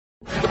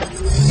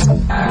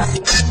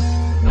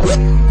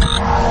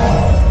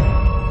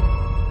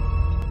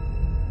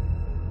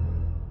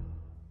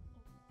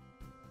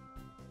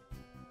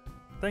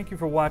Thank you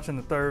for watching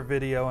the third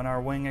video in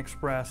our WiNG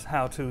Express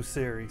how-to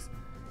series.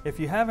 If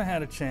you haven't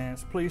had a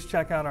chance, please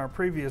check out our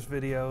previous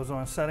videos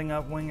on setting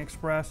up WiNG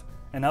Express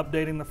and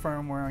updating the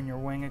firmware on your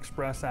WiNG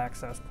Express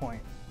access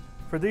point.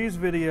 For these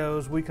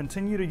videos, we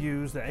continue to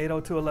use the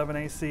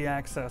 802.11ac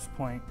access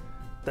point,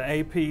 the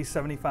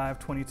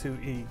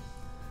AP7522E.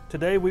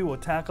 Today we will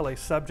tackle a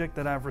subject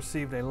that I've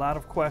received a lot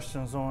of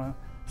questions on,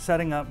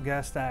 setting up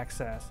guest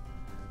access.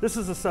 This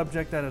is a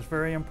subject that is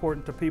very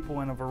important to people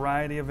in a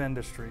variety of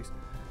industries.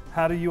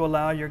 How do you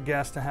allow your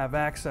guests to have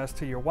access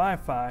to your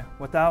Wi-Fi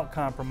without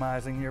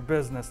compromising your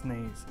business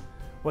needs?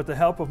 With the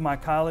help of my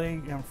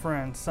colleague and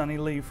friend Sunny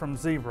Lee from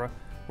Zebra,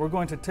 we're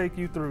going to take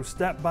you through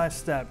step by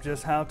step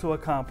just how to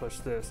accomplish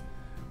this.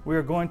 We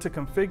are going to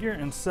configure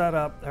and set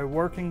up a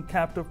working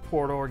captive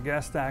portal or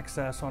guest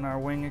access on our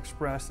WiNG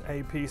Express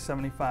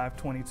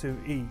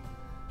AP7522E.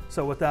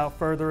 So without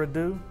further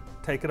ado,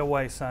 take it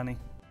away, Sunny.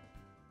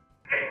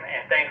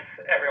 And thanks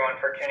everyone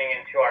for tuning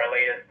into our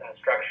latest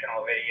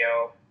instructional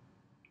video.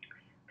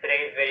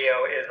 Today's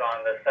video is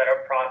on the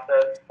setup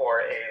process for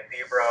a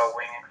Zebra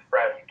WiNG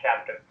Express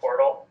captive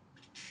portal.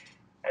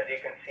 As you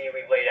can see,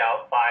 we've laid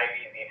out 5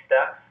 easy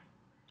steps.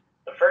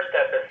 The first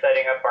step is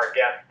setting up our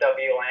guest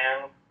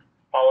WLAN,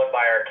 followed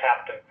by our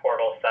captive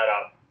portal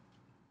setup.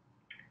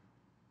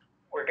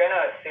 We're going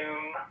to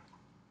assume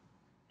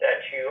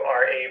that you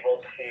are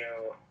able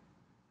to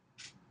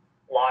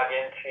log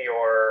into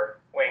your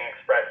WiNG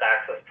Express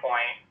access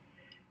point.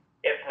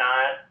 If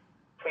not,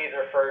 please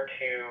refer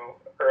to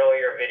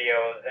earlier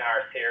videos in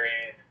our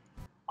series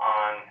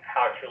on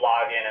how to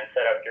log in and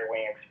set up your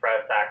WiNG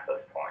Express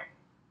access point.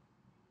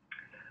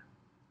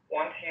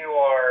 Once you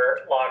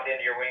are logged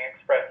into your WiNG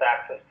Express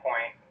access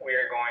point, we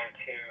are going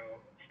to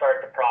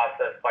start the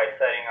process by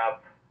setting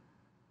up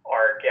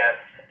our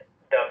guest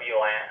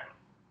WLAN.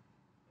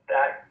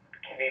 That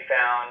can be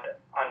found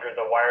under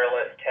the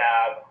wireless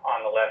tab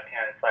on the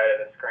left-hand side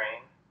of the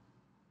screen.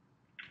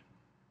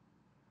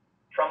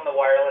 From the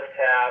wireless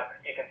tab,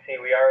 you can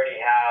see we already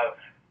have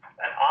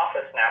an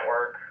office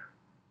network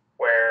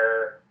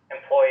where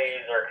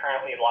employees are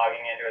currently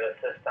logging into the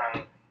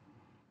system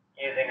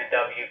using a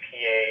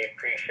WPA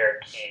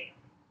pre-shared key.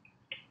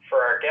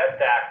 For our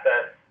guest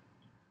access,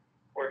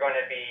 we're going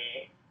to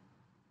be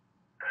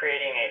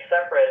creating a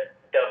separate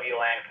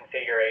WLAN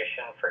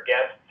configuration for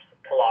guests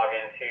to log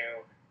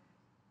into,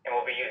 and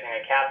we'll be using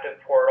a captive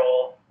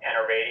portal and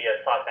a radius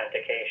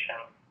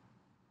authentication.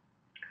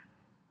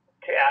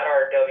 To add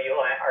our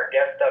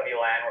guest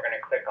WLAN, we're going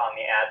to click on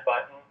the Add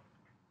button.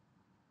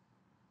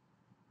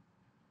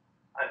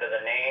 Under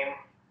the name,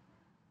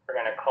 we're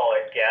going to call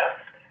it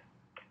Guest,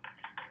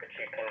 but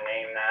you can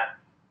name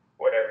that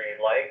whatever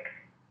you'd like.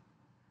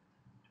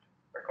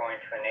 We're going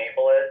to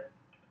enable it.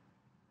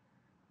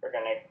 We're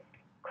going to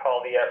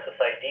call the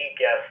SSID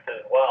Guest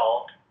as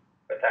well,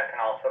 but that can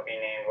also be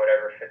named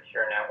whatever fits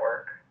your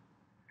network.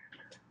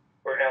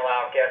 We're going to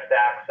allow guest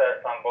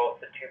access on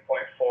both the 2.4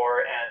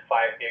 and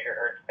 5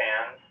 gigahertz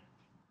bands,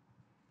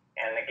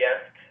 and the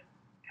guest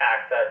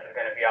access is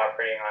going to be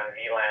operating on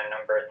VLAN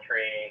number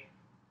 3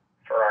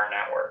 for our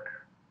network.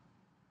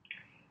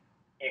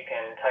 You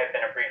can type in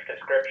a brief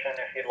description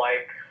if you'd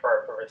like. For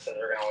our purposes,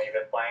 we're going to leave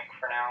it blank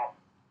for now.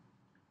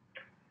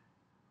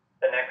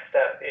 The next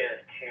step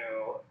is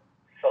to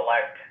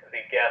select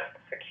the guest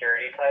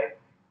security type.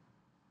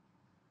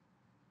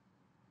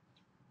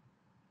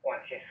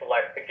 Once you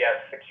select the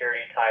guest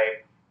security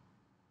type,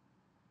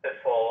 this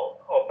will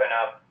open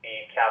up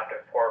the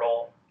captive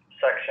portal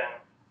section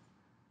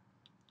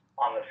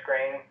on the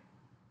screen.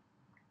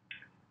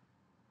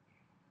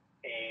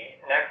 The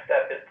next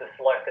step is to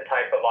select the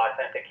type of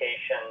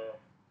authentication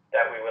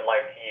that we would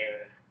like to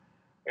use.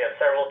 We have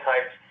several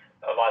types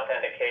of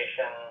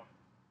authentication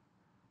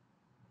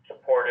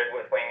supported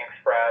with WiNG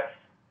Express,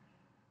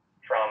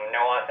 from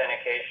no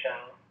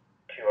authentication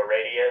to a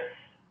radius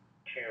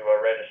to a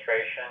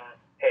registration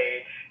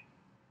page,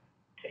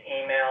 to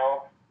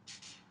email,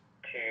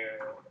 to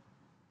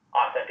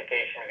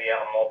authentication via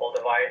a mobile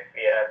device,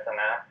 via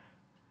SMS.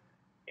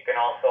 You can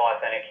also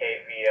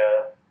authenticate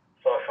via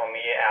social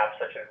media apps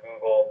such as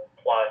Google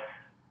Plus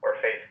or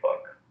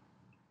Facebook.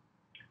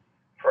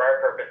 For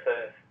our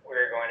purposes,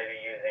 we're going to be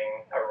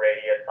using a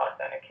radius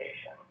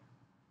authentication.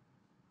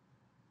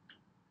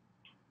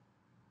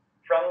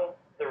 From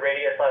the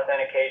radius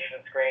authentication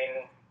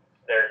screen,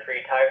 there are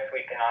 3 types.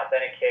 We can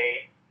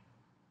authenticate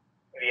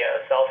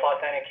via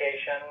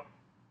self-authentication,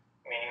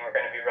 meaning we're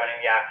going to be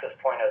running the access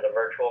point as a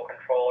virtual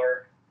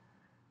controller.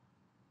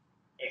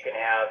 You can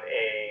have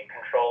a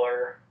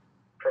controller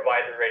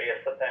provide the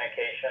radius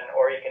authentication,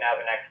 or you can have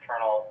an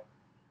external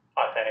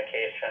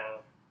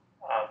authentication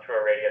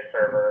through a radius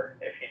server.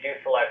 If you do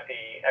select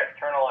the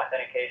external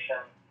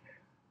authentication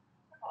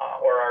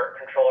or our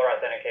controller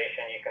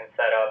authentication, you can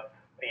set up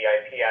the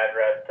IP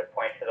address to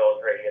point to those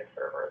radius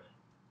servers.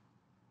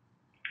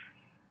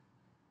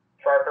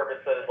 For our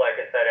purposes, like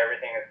I said,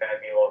 everything is going to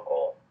be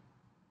local.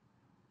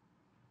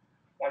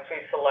 Once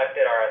we've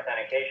selected our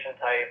authentication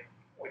type,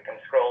 we can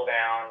scroll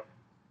down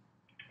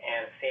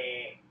and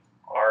see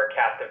our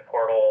captive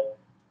portal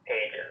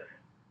pages.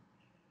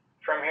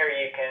 From here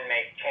you can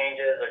make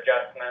changes,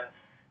 adjustments,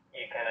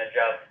 you can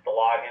adjust the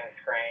login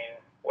screen,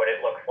 what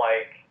it looks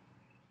like,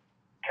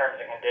 terms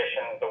and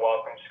conditions, the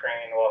welcome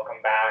screen, welcome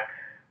back,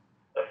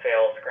 the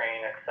fail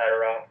screen,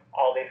 etc.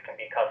 All these can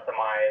be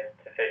customized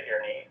to fit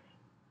your needs.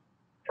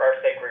 For our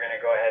sake, we're going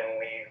to go ahead and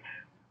leave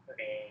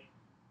the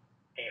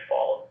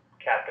default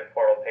captive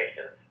portal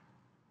pages.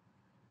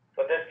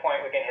 So at this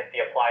point, we can hit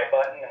the apply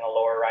button in the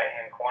lower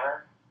right-hand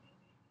corner.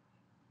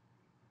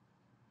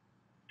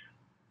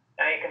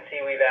 Now you can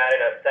see we've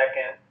added a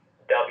second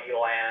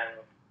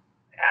WLAN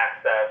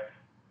access,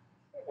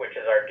 which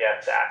is our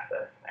guest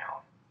access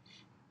now.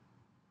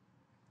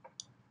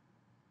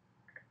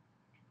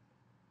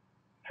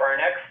 For our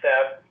next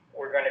step,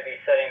 we're going to be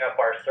setting up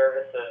our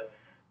services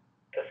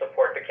to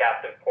support the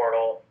captive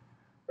portal.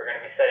 We're going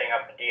to be setting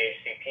up the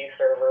DHCP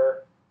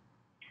server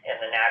and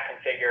the NAT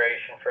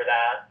configuration for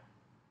that.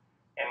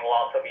 And we'll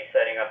also be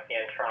setting up the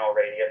internal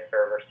radius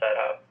server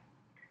setup.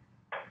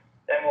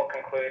 Then we'll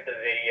conclude the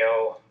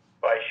video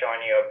by showing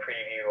you a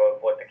preview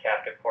of what the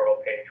captive portal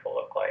page will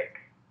look like.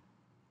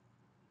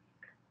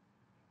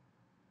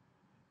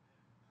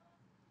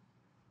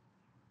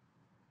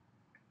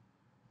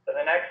 So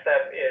the next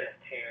step is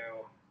to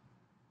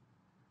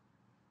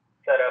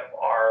set up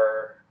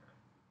our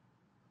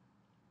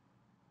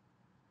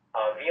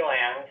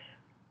VLANs.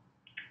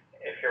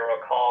 If you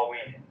recall, we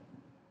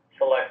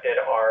selected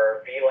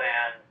our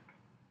VLAN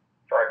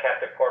for our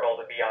captive portal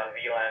to be on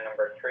VLAN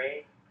number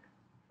 3.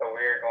 So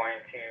we're going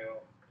to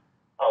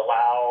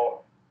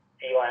allow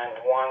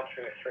VLANs 1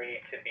 through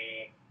 3 to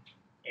be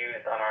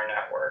used on our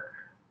network.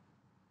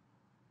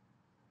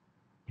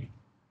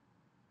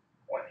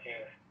 Once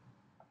you've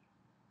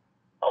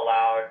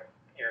allowed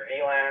your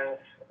VLANs,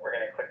 we're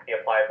going to click the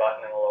apply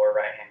button in the lower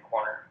right-hand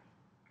corner.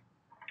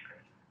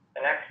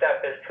 The next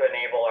step is to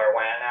enable our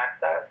WAN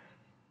access.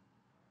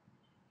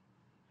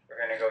 We're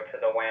going to go to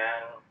the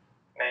WAN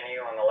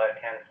menu on the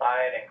left-hand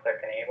side and click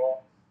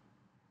enable.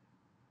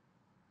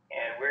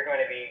 And we're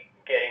going to be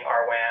getting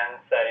our WAN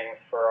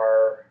settings for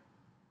our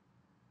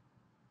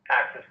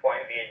access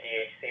point via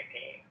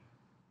DHCP.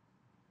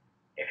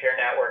 If your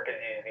network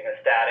is using a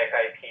static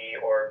IP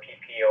or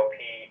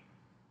PPOP,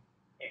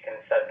 you can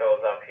set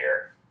those up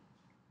here.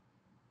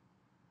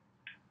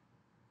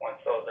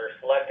 Once those are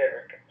selected,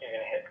 you're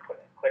going to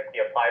click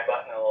the apply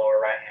button in the lower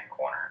right-hand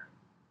corner.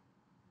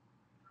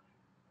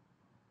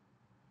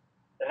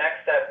 The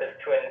next step is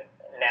to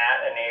NAT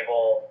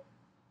enable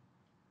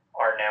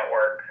our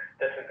network.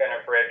 This is going to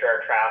bridge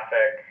our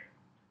traffic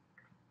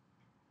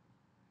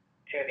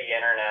to the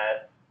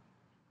internet.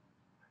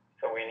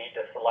 So we need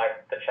to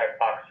select the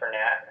checkbox for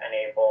NAT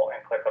enable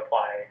and click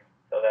apply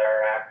so that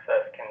our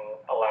access can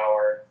allow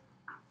our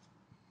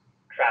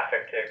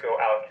traffic to go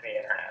out to the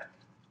internet.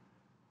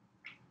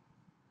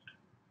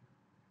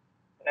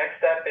 Next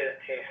step is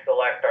to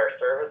select our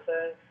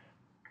services.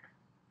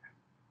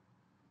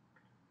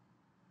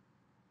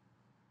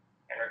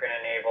 And we're going to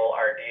enable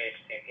our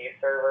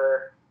DHCP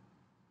server.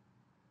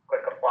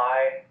 Click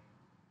apply,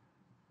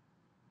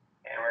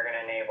 and we're going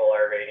to enable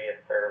our radius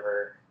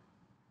server,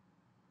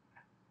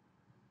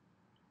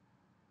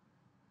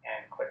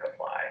 and click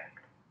apply.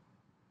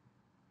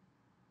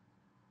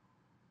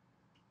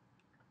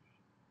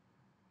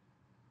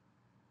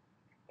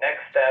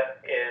 Next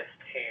step is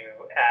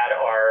to add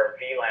our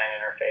VLAN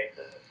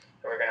interfaces.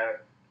 So we're going to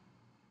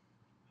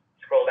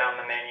scroll down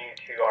the menu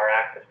to our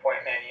access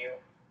point menu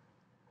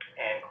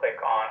and click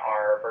on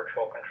our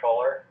virtual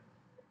controller.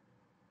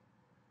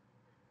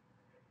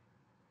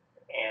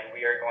 And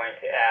we are going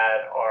to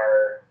add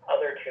our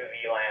other two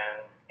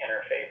VLAN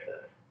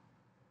interfaces.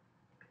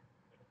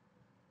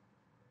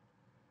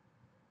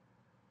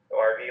 So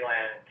our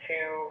VLAN 2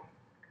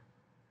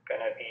 is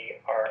going to be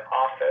our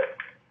office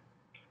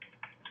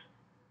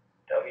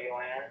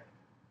WLAN.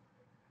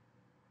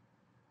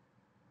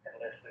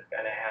 And this is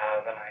going to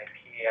have an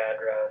IP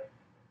address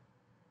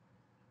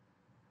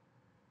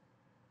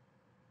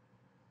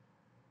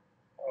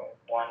of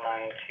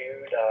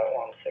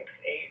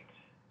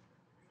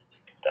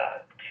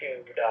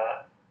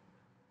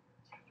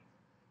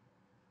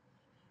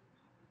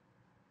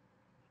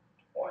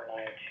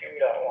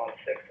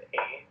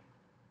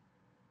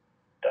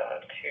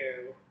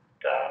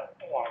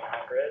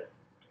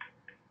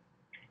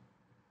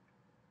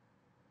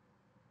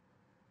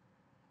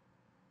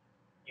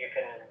You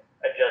can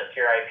adjust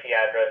your IP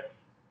address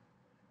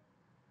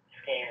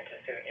scheme to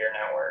suit your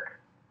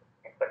network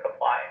and click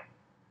apply.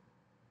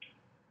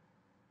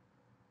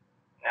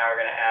 Now we're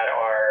going to add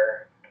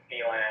our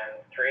VLAN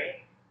 3,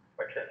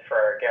 which is for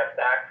our guest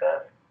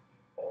access.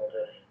 So we'll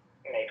just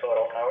make a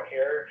little note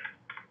here.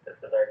 This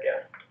is our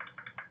guest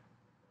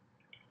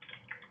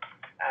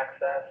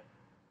access.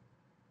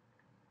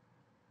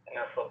 And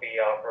this will be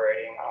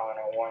operating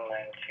on a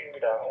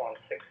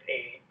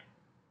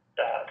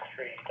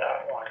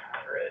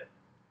 192.168.3.100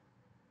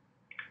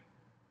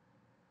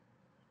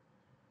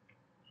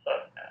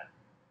 subnet.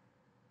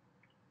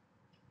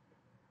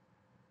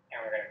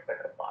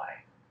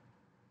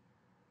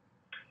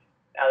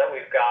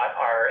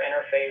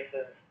 interface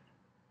is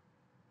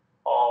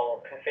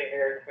all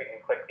configured, we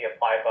can click the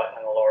Apply button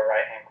in the lower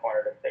right-hand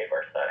corner to save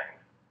our settings.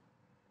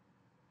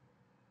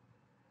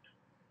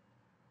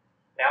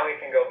 Now we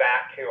can go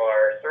back to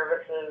our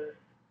Services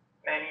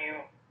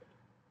menu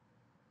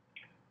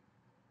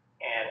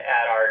and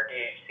add our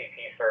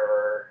DHCP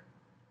server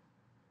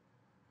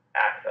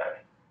access.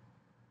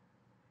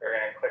 We're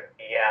going to click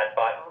the Add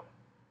button,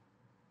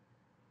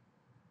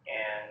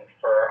 and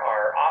for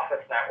our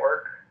office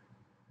network,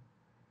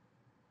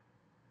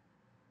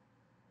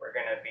 we're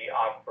going to be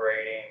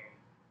operating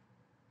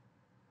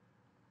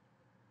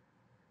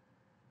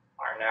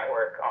our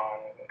network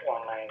on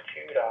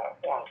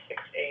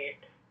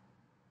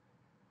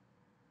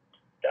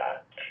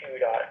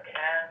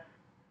 192.168.2.10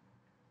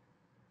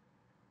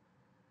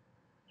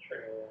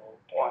 through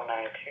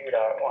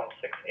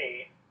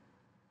 192.168.2.99.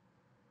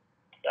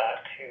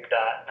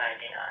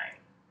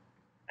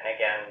 And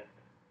again,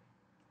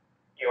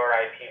 your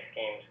IP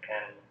schemes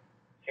can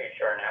suit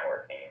your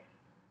network needs.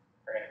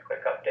 We're going to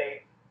click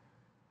Update,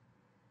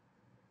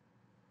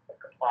 click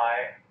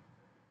Apply.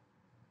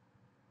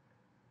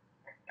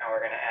 Now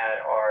we're going to add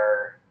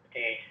our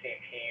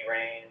DHCP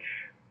range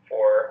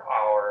for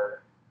our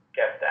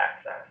guest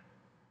access.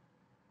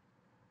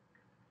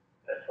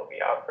 This will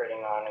be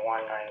operating on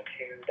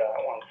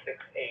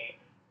 192.168.3.10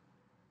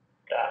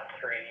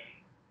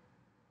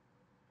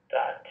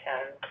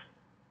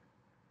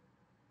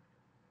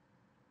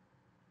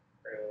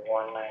 through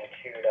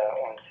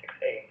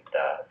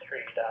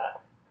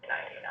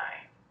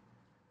 192.168.3.99.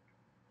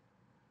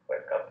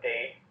 Click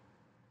Update,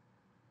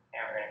 and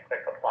we're going to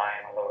click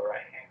Apply in the lower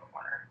right-hand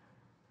corner.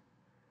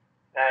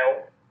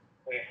 Now,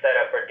 we've set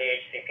up our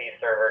DHCP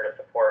server to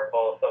support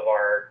both of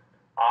our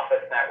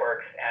office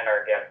networks and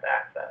our guest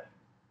access,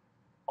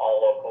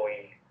 all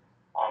locally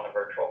on the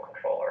virtual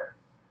controller.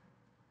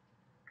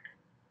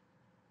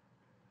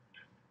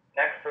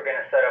 Next, we're going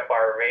to set up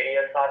our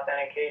radius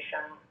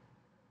authentication,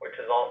 which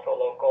is also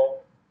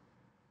local.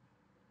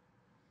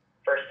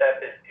 First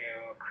step is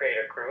to create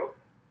a group.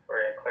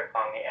 We're going to click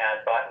on the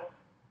Add button.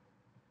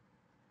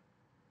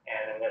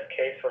 And in this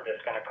case, we're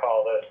just going to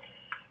call this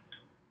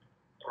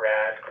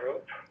RAD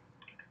group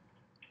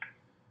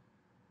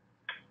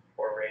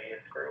or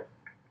radius group.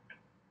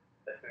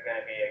 This is going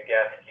to be a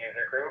guest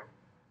user group.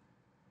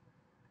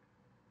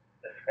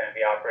 This is going to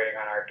be operating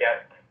on our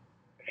guest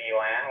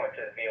VLAN, which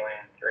is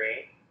VLAN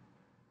 3,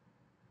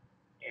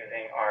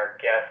 using our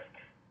guest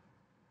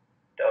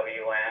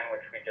WLAN,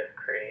 which we just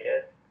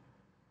created.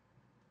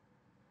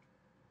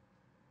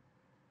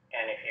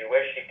 And if you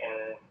wish, you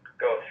can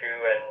go through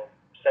and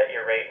set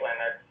your rate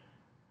limits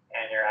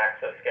and your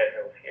access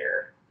schedules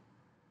here.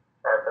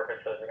 For our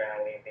purposes, we're going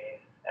to leave these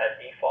as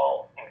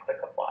default and click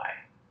Apply.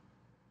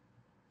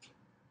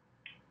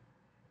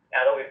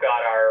 Now that we've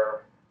got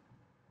our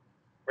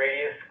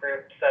radius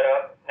group set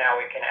up, now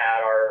we can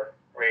add our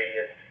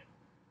radius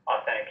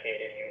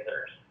authenticated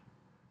users.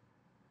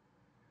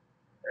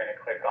 We're going to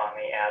click on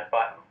the Add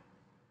button.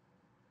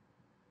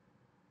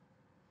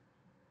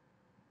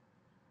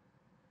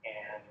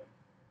 And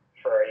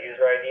for our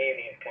user ID,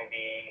 these can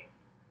be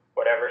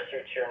whatever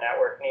suits your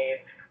network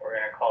needs. We're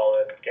going to call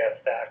it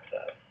guest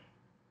access.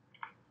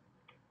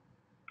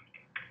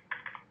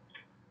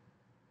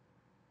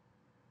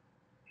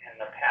 And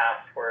the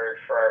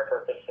password for our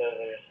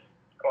purposes is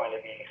going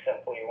to be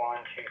simply 1,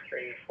 2,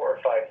 3,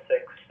 4, 5, 6,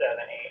 7,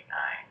 8, 9.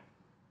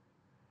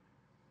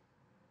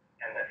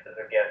 And this is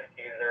a guest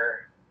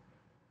user.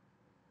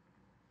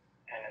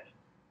 And it's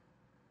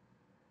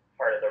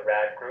part of the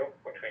RAD group,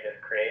 which we just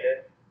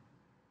created.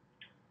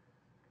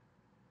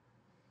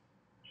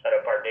 Set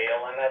up our data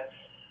limits.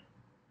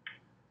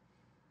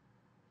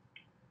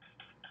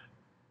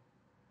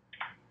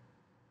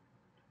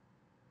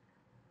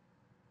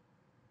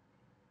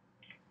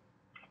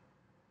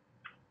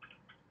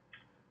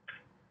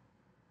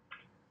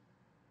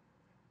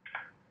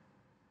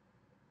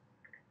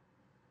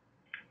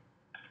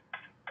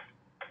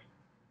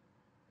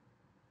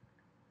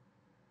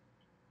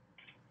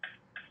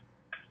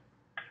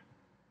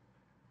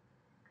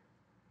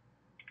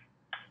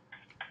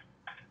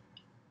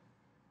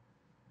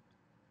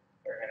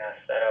 We're going to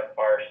set up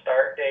our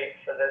start date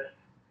for this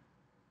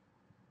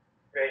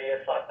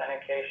radius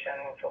authentication,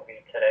 which will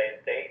be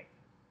today's date.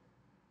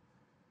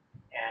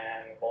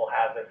 And we'll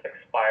have this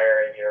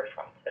expire a year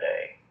from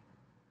today.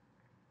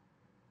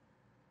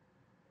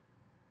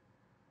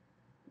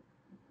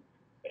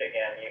 But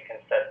again, you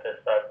can set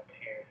this up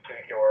to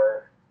suit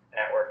your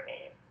network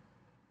needs.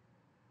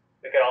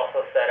 We could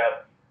also set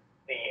up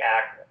the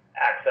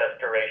access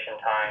duration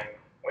time,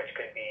 which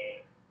could be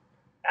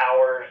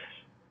hours,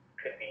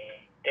 could be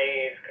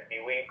days, could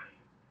be weeks.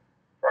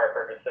 For our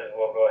purposes,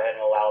 we'll go ahead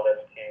and allow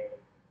this to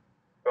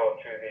go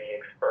through the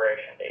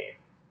expiration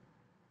date.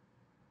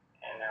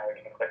 And now we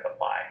can click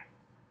Apply.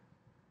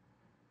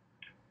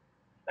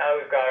 Now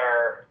that we've got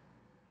our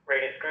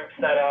radius group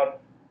set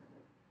up,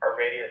 our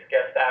radius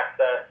guest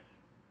access,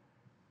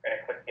 we're going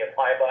to click the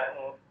Apply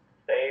button,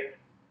 save.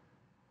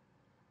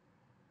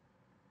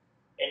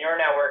 And your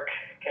network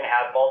can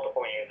have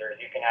multiple users.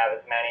 You can have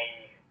as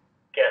many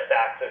guest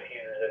access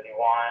users as you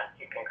want.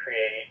 You can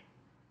create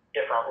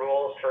different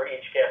rules for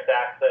each guest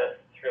access.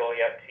 It's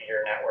really up to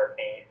your network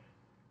needs.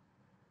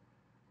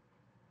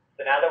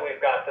 So now that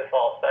we've got this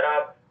all set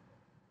up,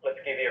 let's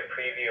give you a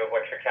preview of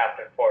what your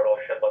captive portal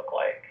should look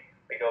like.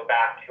 We go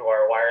back to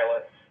our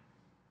wireless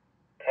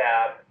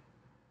tab,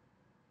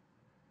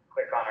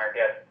 click on our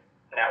guest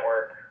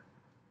network.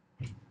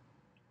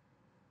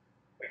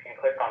 We can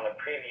click on the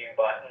preview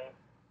button.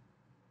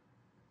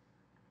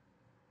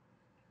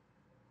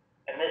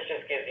 And this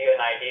just gives you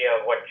an idea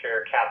of what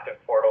your captive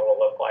portal will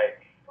look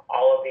like.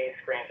 All of these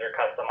screens are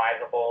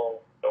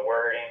customizable. The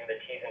wording, the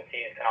T's and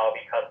C's can all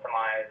be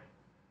customized.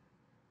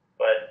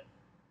 But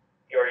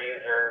your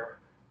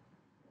user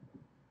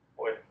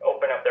would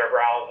open up their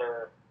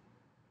browser,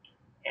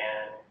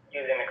 and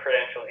using the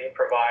credentials you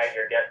provide,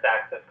 your guest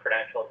access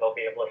credentials, they'll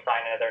be able to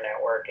sign into their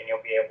network, and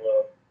you'll be able to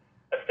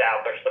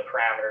establish the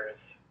parameters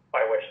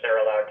by which they're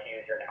allowed to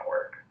use your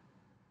network.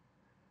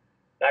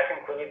 That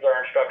concludes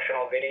our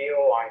instructional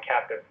video on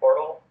Captive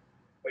Portal.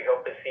 We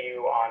hope to see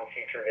you on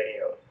future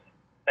videos.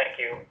 Thank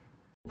you.